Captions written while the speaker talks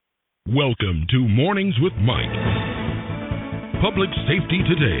Welcome to Mornings with Mike. Public Safety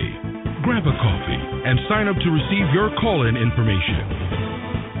Today. Grab a coffee and sign up to receive your call-in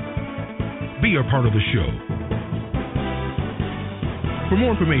information. Be a part of the show. For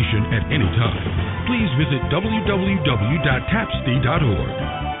more information at any time, please visit www.tapsty.org.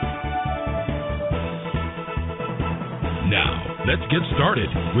 Now, let's get started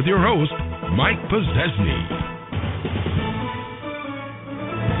with your host, Mike Pozzesny.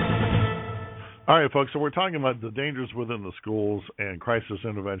 All right, folks, so we're talking about the dangers within the schools and crisis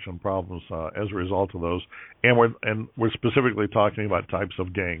intervention problems as a result of those, and we're specifically talking about types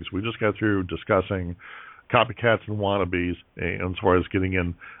of gangs. We just got through discussing copycats and wannabes as far as getting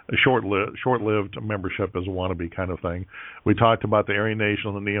in a short-lived membership as a wannabe kind of thing. We talked about the Aryan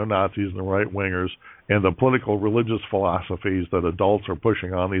Nation, the neo-Nazis, and the right-wingers, and the political religious philosophies that adults are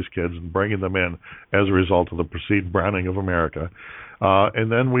pushing on these kids and bringing them in as a result of the perceived browning of America.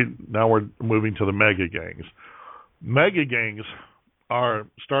 And then we're moving to the mega gangs. Mega gangs are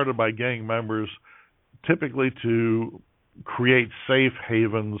started by gang members typically to create safe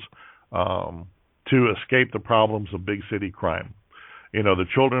havens to escape the problems of big city crime. You know, the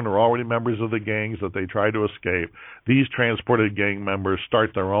children are already members of the gangs that they try to escape. These transported gang members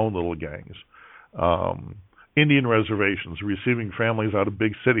start their own little gangs. Indian reservations receiving families out of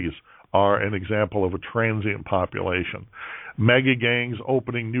big cities are an example of a transient population. Mega gangs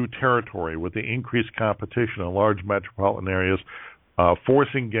opening new territory with the increased competition in large metropolitan areas,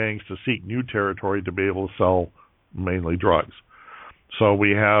 forcing gangs to seek new territory to be able to sell mainly drugs. So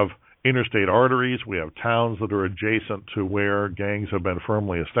we have interstate arteries, we have towns that are adjacent to where gangs have been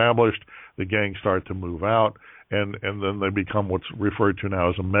firmly established. The gangs start to move out, and then they become what's referred to now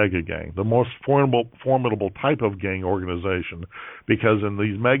as a mega gang, the most formidable type of gang organization, because in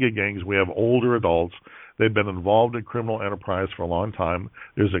these mega gangs we have older adults. They've been involved in criminal enterprise for a long time.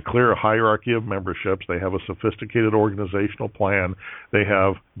 There's a clear hierarchy of memberships. They have a sophisticated organizational plan. They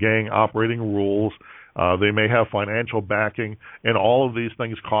have gang operating rules. They may have financial backing, and all of these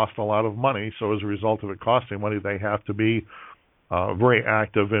things cost a lot of money. So as a result of it costing money, they have to be very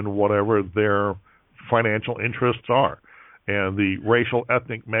active in whatever their financial interests are. And the racial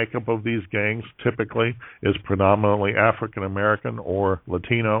ethnic makeup of these gangs typically is predominantly African American or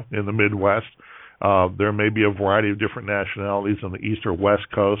Latino in the Midwest. There may be a variety of different nationalities on the East or West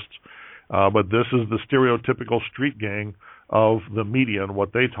coasts, but this is the stereotypical street gang of the media and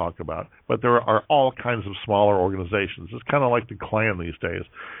what they talk about. But there are all kinds of smaller organizations. It's kind of like the Klan these days.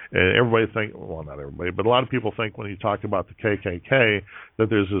 And everybody well, not everybody, but a lot of people think when you talk about the KKK that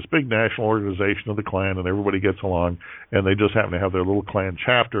there's this big national organization of the Klan and everybody gets along, and they just happen to have their little Klan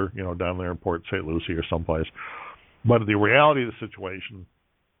chapter, you know, down there in Port St. Lucie or someplace. But the reality of the situation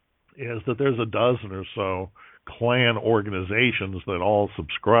is that there's a dozen or so Klan organizations that all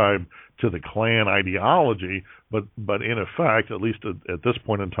subscribe to the Klan ideology, but in effect, at least at this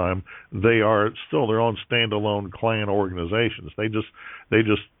point in time, they are still their own standalone Klan organizations. They just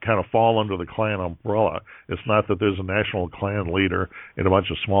kind of fall under the Klan umbrella. It's not that there's a national Klan leader and a bunch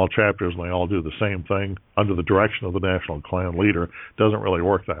of small chapters and they all do the same thing under the direction of the national Klan leader. It doesn't really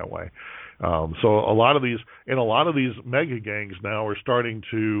work that way. So a lot of these mega gangs now are starting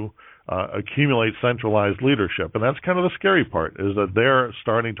to accumulate centralized leadership, and that's kind of the scary part, is that they're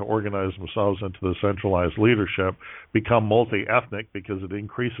starting to organize themselves into the centralized leadership, become multi-ethnic because it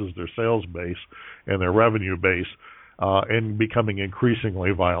increases their sales base and their revenue base, and becoming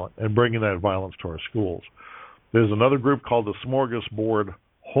increasingly violent and bringing that violence to our schools. There's another group called the Smorgasbord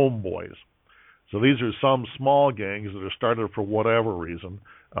Homeboys. So these are some small gangs that are started for whatever reason,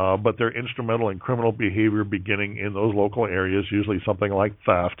 but they're instrumental in criminal behavior beginning in those local areas, usually something like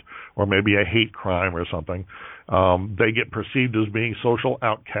theft or maybe a hate crime or something. They get perceived as being social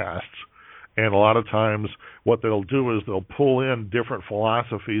outcasts, and a lot of times what they'll do is they'll pull in different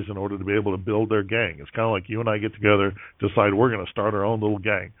philosophies in order to be able to build their gang. It's kind of like you and I get together, decide we're going to start our own little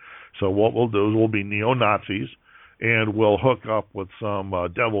gang. So what we'll do is we'll be neo-Nazis, and we'll hook up with some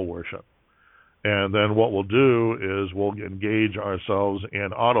devil worship. And then what we'll do is we'll engage ourselves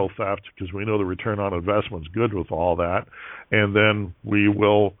in auto theft because we know the return on investment is good with all that. And then we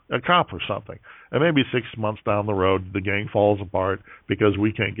will accomplish something. And maybe 6 months down the road, the gang falls apart because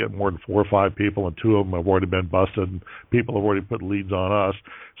we can't get more than 4 or 5 people, and 2 of them have already been busted, and people have already put leads on us.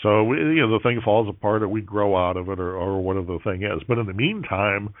 So the thing falls apart, or we grow out of it, or whatever the thing is. But in the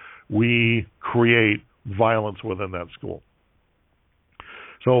meantime, we create violence within that school.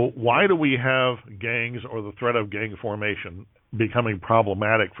 So why do we have gangs or the threat of gang formation becoming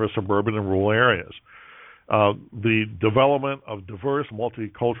problematic for suburban and rural areas? The development of diverse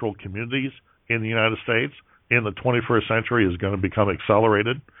multicultural communities in the United States in the 21st century is going to become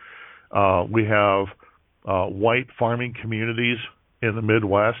accelerated. We have white farming communities in the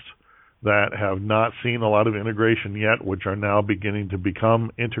Midwest that have not seen a lot of integration yet, which are now beginning to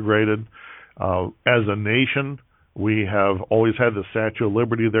become integrated. As a nation, we have always had the Statue of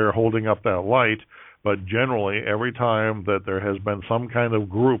Liberty there holding up that light, but generally every time that there has been some kind of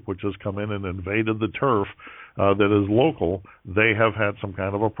group which has come in and invaded the turf that is local, they have had some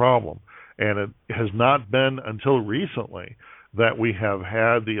kind of a problem. And it has not been until recently that we have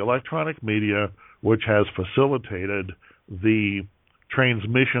had the electronic media which has facilitated the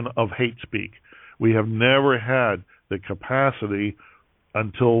transmission of hate speak. We have never had the capacity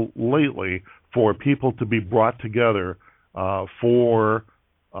until lately for people to be brought together for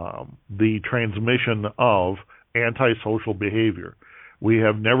the transmission of antisocial behavior. We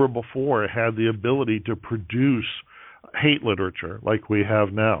have never before had the ability to produce hate literature like we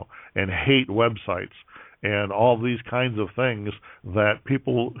have now, and hate websites, and all these kinds of things that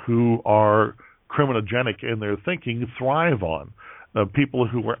people who are criminogenic in their thinking thrive on. People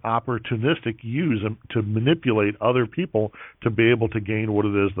who are opportunistic use them to manipulate other people to be able to gain what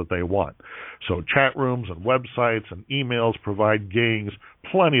it is that they want. So chat rooms and websites and emails provide gangs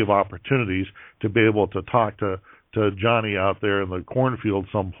plenty of opportunities to be able to talk to Johnny out there in the cornfield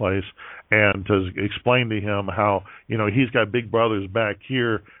someplace and to explain to him how, he's got big brothers back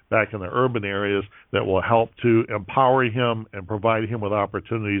here, back in the urban areas, that will help to empower him and provide him with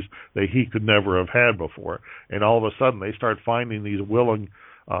opportunities that he could never have had before. And all of a sudden they start finding these willing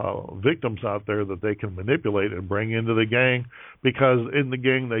victims out there that they can manipulate and bring into the gang, because in the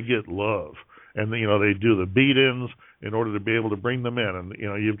gang they get love. And, they do the beat-ins in order to be able to bring them in.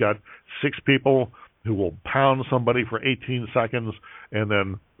 And, you've got 6 people who will pound somebody for 18 seconds and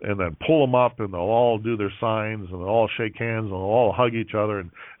then pull them up, and they'll all do their signs, and they'll all shake hands, and they'll all hug each other, and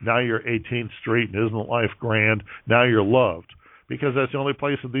now you're 18th Street, and isn't life grand? Now you're loved. Because that's the only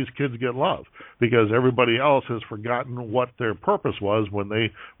place that these kids get love. Because everybody else has forgotten what their purpose was when they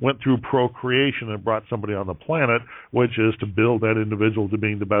went through procreation and brought somebody on the planet, which is to build that individual to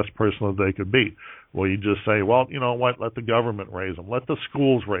being the best person that they could be. Well, you just say, well, you know what, let the government raise them. Let the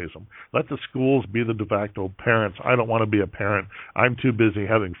schools raise them. Let the schools be the de facto parents. I don't want to be a parent. I'm too busy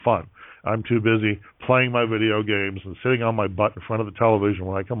having fun. I'm too busy playing my video games and sitting on my butt in front of the television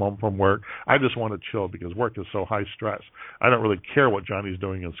when I come home from work. I just want to chill because work is so high stress. I don't really care what Johnny's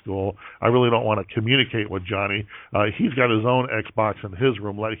doing in school. I really don't want to communicate with Johnny. He's got his own Xbox in his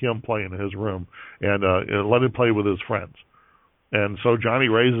room. Let him play in his room and let him play with his friends. And so Johnny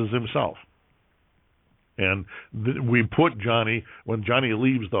raises himself. And we put Johnny, when Johnny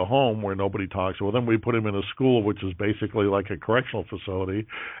leaves the home where nobody talks, well, then we put him in a school which is basically like a correctional facility,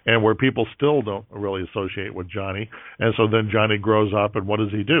 and where people still don't really associate with Johnny. And so then Johnny grows up, and what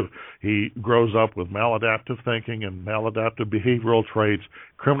does he do? He grows up with maladaptive thinking and maladaptive behavioral traits,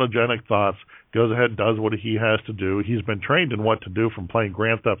 criminogenic thoughts, goes ahead, does what he has to do. He's been trained in what to do from playing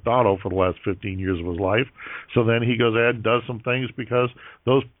Grand Theft Auto for the last 15 years of his life. So then he goes ahead and does some things because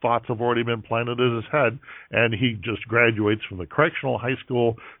those thoughts have already been planted in his head, and he just graduates from the correctional high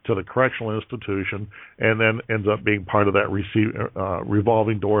school to the correctional institution, and then ends up being part of that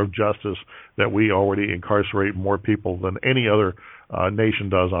revolving door of justice that we already incarcerate more people than any other nation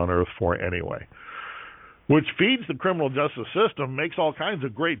does on earth for anyway. Which feeds the criminal justice system, makes all kinds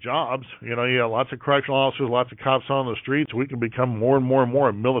of great jobs. You have lots of correctional officers, lots of cops on the streets. We can become more and more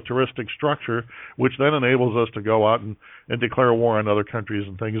a militaristic structure, which then enables us to go out and declare war on other countries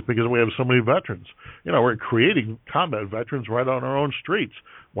and things because we have so many veterans. We're creating combat veterans right on our own streets.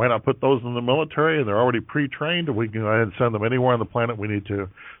 Why not put those in the military? And they're already pre-trained, and we can go ahead and send them anywhere on the planet we need to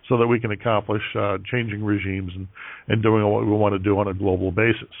so that we can accomplish changing regimes and doing what we want to do on a global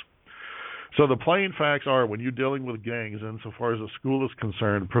basis. So the plain facts are, when you're dealing with gangs, insofar as a school is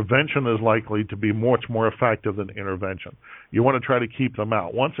concerned, prevention is likely to be much more effective than intervention. You want to try to keep them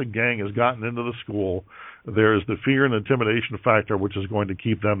out. Once a gang has gotten into the school, there's the fear and intimidation factor, which is going to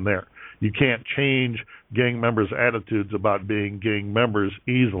keep them there. You can't change gang members' attitudes about being gang members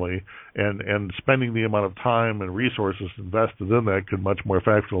easily, and spending the amount of time and resources invested in that could much more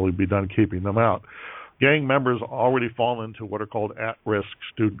effectively be done keeping them out. Gang members already fall into what are called at-risk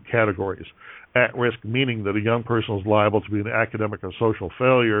student categories. At-risk meaning that a young person is liable to be an academic or social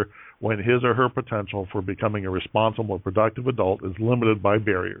failure when his or her potential for becoming a responsible and productive adult is limited by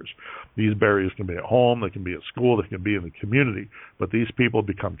barriers. These barriers can be at home, they can be at school, they can be in the community. But these people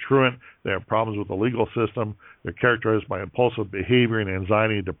become truant, they have problems with the legal system, they're characterized by impulsive behavior and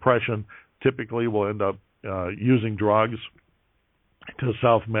anxiety and depression, typically will end up using drugs to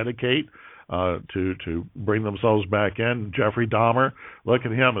self-medicate. to bring themselves back in. Jeffrey Dahmer, look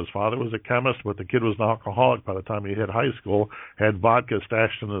at him. His father was a chemist, but the kid was an alcoholic by the time he hit high school, had vodka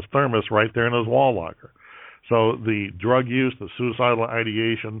stashed in his thermos right there in his wall locker. So the drug use, the suicidal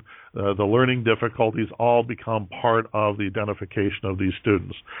ideation, the learning difficulties all become part of the identification of these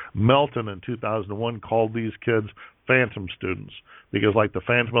students. Melton in 2001 called these kids phantom students because, like the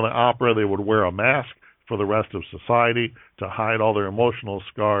Phantom of the Opera, they would wear a mask for the rest of society to hide all their emotional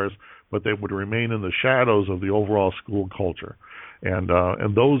scars, but they would remain in the shadows of the overall school culture. And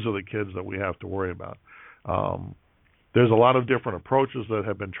those are the kids that we have to worry about. There's a lot of different approaches that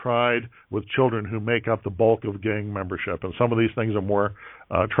have been tried with children who make up the bulk of gang membership, and some of these things are more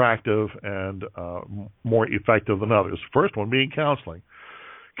attractive and more effective than others. First one being counseling.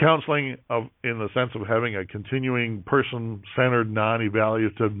 Counseling in the sense of having a continuing person-centered,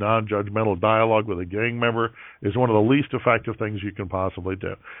 non-evaluative, non-judgmental dialogue with a gang member is one of the least effective things you can possibly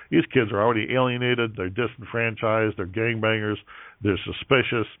do. These kids are already alienated, they're disenfranchised, they're gangbangers, they're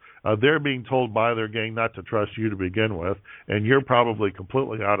suspicious. They're being told by their gang not to trust you to begin with, and you're probably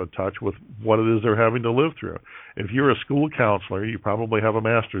completely out of touch with what it is they're having to live through. If you're a school counselor, you probably have a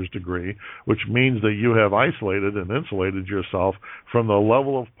master's degree, which means that you have isolated and insulated yourself from the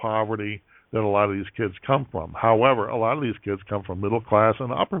level of poverty that a lot of these kids come from. However, a lot of these kids come from middle-class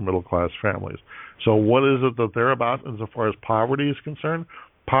and upper-middle-class families. So what is it that they're about as far as poverty is concerned?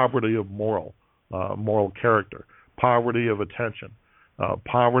 Poverty of moral character, poverty of attention.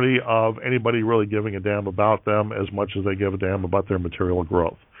 Poverty of anybody really giving a damn about them as much as they give a damn about their material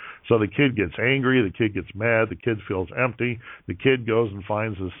growth. So the kid gets angry, the kid gets mad, the kid feels empty, the kid goes and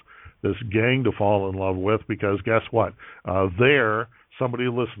finds this gang to fall in love with because guess what? There, somebody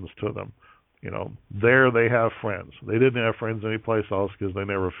listens to them. There they have friends. They didn't have friends anyplace else because they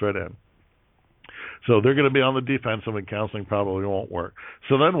never fit in. So they're going to be on the defensive, and counseling probably won't work.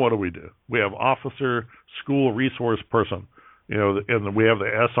 So then what do? We have officer, school resource person. And we have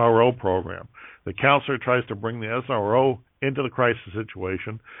the SRO program. The counselor tries to bring the SRO into the crisis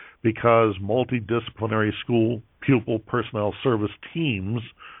situation because multidisciplinary school pupil personnel service teams,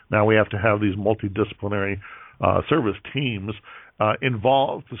 now we have to have these multidisciplinary service teams,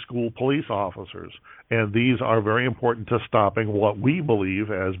 involve the school police officers. And these are very important to stopping what we believe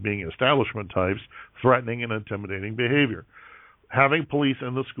as being establishment types, threatening and intimidating behavior. Having police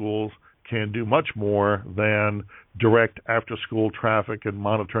in the schools can do much more than direct after-school traffic and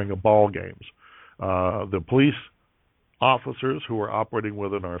monitoring of ball games. The police officers who are operating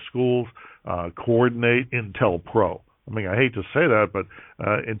within our schools coordinate Intel Pro. I mean, I hate to say that, but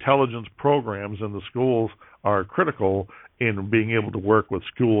intelligence programs in the schools are critical in being able to work with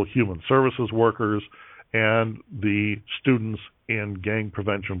school human services workers and the students in gang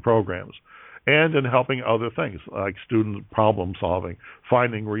prevention programs, and in helping other things like student problem solving,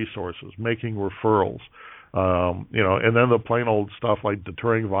 finding resources, making referrals, and then the plain old stuff like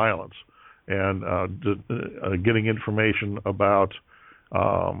deterring violence and getting information about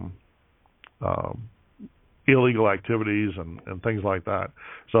illegal activities and things like that.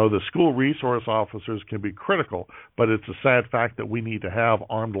 So the school resource officers can be critical, but it's a sad fact that we need to have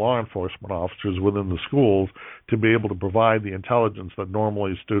armed law enforcement officers within the schools to be able to provide the intelligence that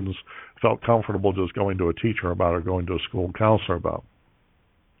normally students felt comfortable just going to a teacher about or going to a school counselor about.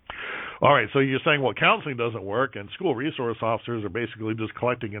 All right, so you're saying, well, counseling doesn't work, and school resource officers are basically just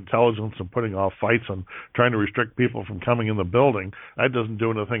collecting intelligence and putting off fights and trying to restrict people from coming in the building. That doesn't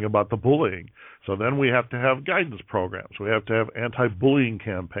do anything about the bullying. So then we have to have guidance programs. We have to have anti-bullying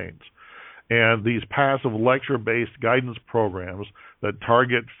campaigns. And these passive lecture-based guidance programs that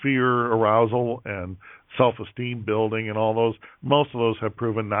target fear, arousal, and self-esteem building and all those, most of those have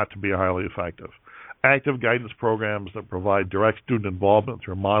proven not to be highly effective. Active guidance programs that provide direct student involvement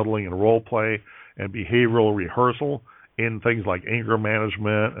through modeling and role play and behavioral rehearsal in things like anger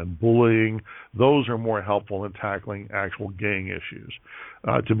management and bullying, those are more helpful in tackling actual gang issues.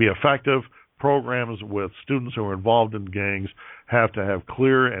 To be effective, programs with students who are involved in gangs have to have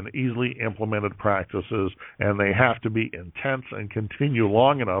clear and easily implemented practices, and they have to be intense and continue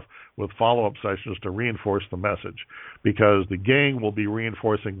long enough with follow-up sessions to reinforce the message, because the gang will be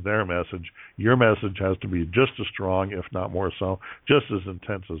reinforcing their message. Your message has to be just as strong, if not more so, just as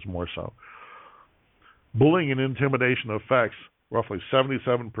intense as more so. Bullying and intimidation affects roughly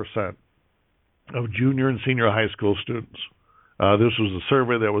 77% of junior and senior high school students. This was a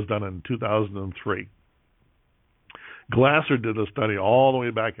survey that was done in 2003. Glasser did a study all the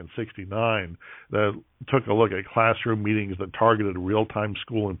way back in '69 that took a look at classroom meetings that targeted real-time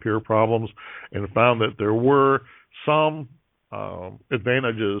school and peer problems and found that there were some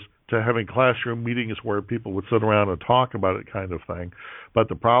advantages to having classroom meetings where people would sit around and talk about it, kind of thing. But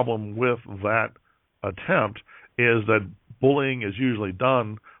the problem with that attempt is that bullying is usually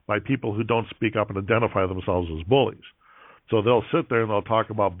done by people who don't speak up and identify themselves as bullies. So they'll sit there and they'll talk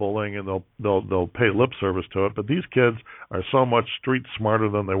about bullying and they'll pay lip service to it. But these kids are so much street smarter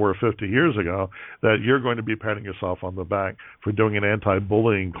than they were 50 years ago that you're going to be patting yourself on the back for doing an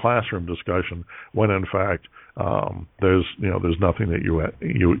anti-bullying classroom discussion when in fact there's nothing that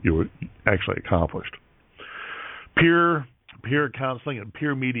you actually accomplished. Peer counseling and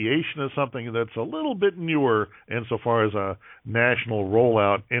peer mediation is something that's a little bit newer insofar as a national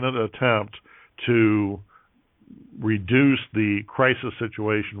rollout in an attempt to reduce the crisis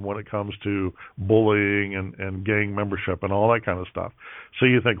situation when it comes to bullying and gang membership and all that kind of stuff. So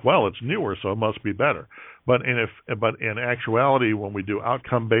you think, well, it's newer, so it must be better. But in actuality, when we do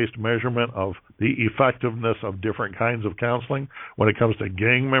outcome-based measurement of the effectiveness of different kinds of counseling, when it comes to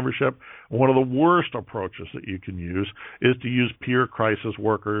gang membership, one of the worst approaches that you can use is to use peer crisis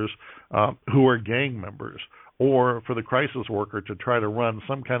workers who are gang members, or for the crisis worker to try to run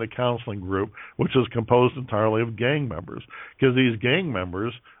some kind of counseling group which is composed entirely of gang members, because these gang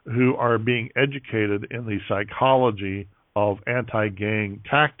members who are being educated in the psychology of anti-gang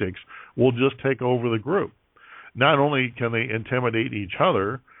tactics will just take over the group. Not only can they intimidate each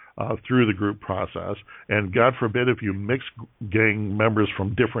other through the group process, and God forbid if you mix gang members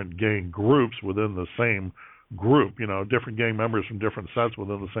from different gang groups within the same group, different gang members from different sets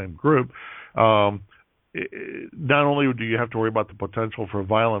within the same group, not only do you have to worry about the potential for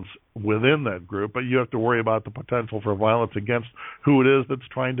violence within that group, but you have to worry about the potential for violence against who it is that's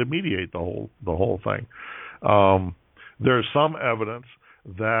trying to mediate the whole thing. There's some evidence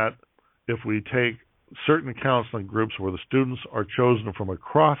that if we take certain counseling groups where the students are chosen from a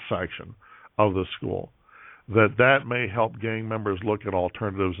cross-section of the school, that may help gang members look at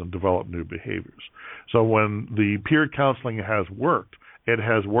alternatives and develop new behaviors. So when the peer counseling has worked, it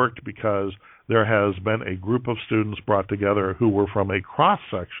has worked because there has been a group of students brought together who were from a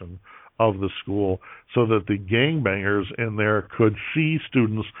cross-section of the school so that the gangbangers in there could see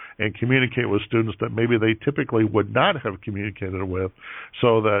students and communicate with students that maybe they typically would not have communicated with,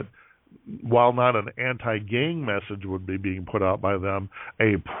 so that while not an anti-gang message would be being put out by them,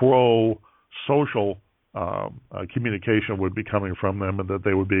 a pro-social communication would be coming from them and that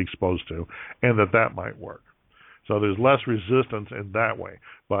they would be exposed to, and that might work. So there's less resistance in that way.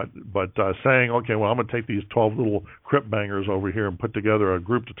 But saying, okay, well, I'm going to take these 12 little crip bangers over here and put together a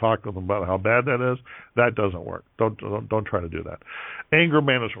group to talk to them about how bad that is, that doesn't work. Don't try to do that. Anger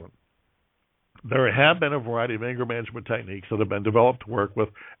management. There have been a variety of anger management techniques that have been developed to work with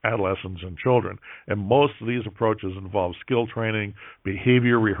adolescents and children. And most of these approaches involve skill training,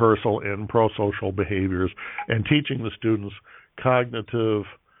 behavior rehearsal in pro-social behaviors, and teaching the students cognitive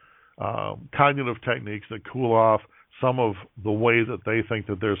techniques that cool off some of the way that they think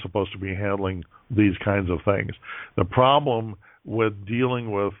that they're supposed to be handling these kinds of things. The problem with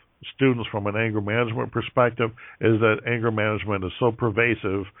dealing with students from an anger management perspective is that anger management is so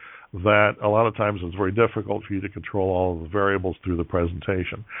pervasive that a lot of times it's very difficult for you to control all of the variables through the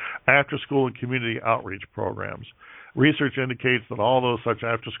presentation. After-school and community outreach programs. Research indicates that all those such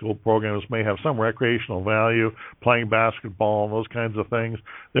after-school programs may have some recreational value, playing basketball and those kinds of things.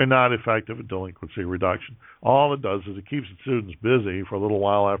 They're not effective at delinquency reduction. All it does is it keeps the students busy for a little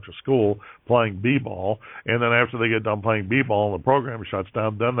while after school playing b-ball, and then after they get done playing b-ball and the program shuts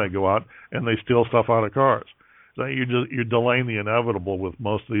down, then they go out and they steal stuff out of cars. So you're delaying the inevitable with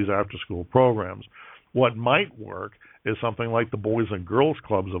most of these after-school programs. What might work is something like the Boys and Girls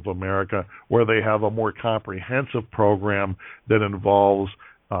Clubs of America, where they have a more comprehensive program that involves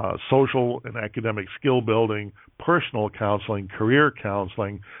social and academic skill building, personal counseling, career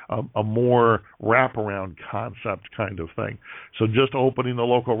counseling, a more wraparound concept kind of thing. So just opening the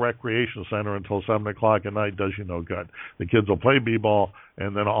local recreation center until 7 o'clock at night does you no good. The kids will play b-ball,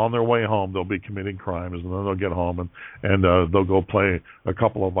 and then on their way home they'll be committing crimes, and then they'll get home and they'll go play a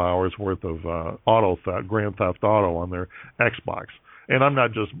couple of hours worth of Grand Theft Auto on their Xbox. And I'm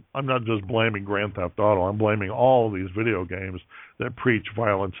not just blaming Grand Theft Auto. I'm blaming all of these video games that preach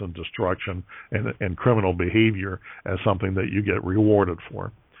violence and destruction and criminal behavior as something that you get rewarded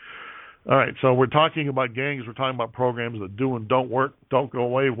for. All right, so we're talking about gangs. We're talking about programs that do and don't work. Don't go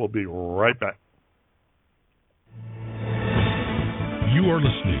away. We'll be right back. You are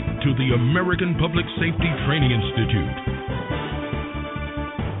listening to the American Public Safety Training Institute.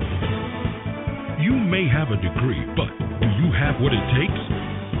 You may have a degree, but do you have what it takes?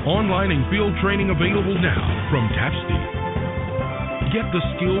 Online and field training available now from TAPSTE. Get the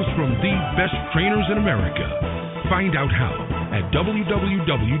skills from the best trainers in America. Find out how at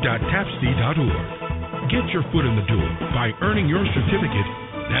www.tapsd.org. Get your foot in the door by earning your certificate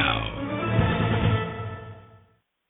now.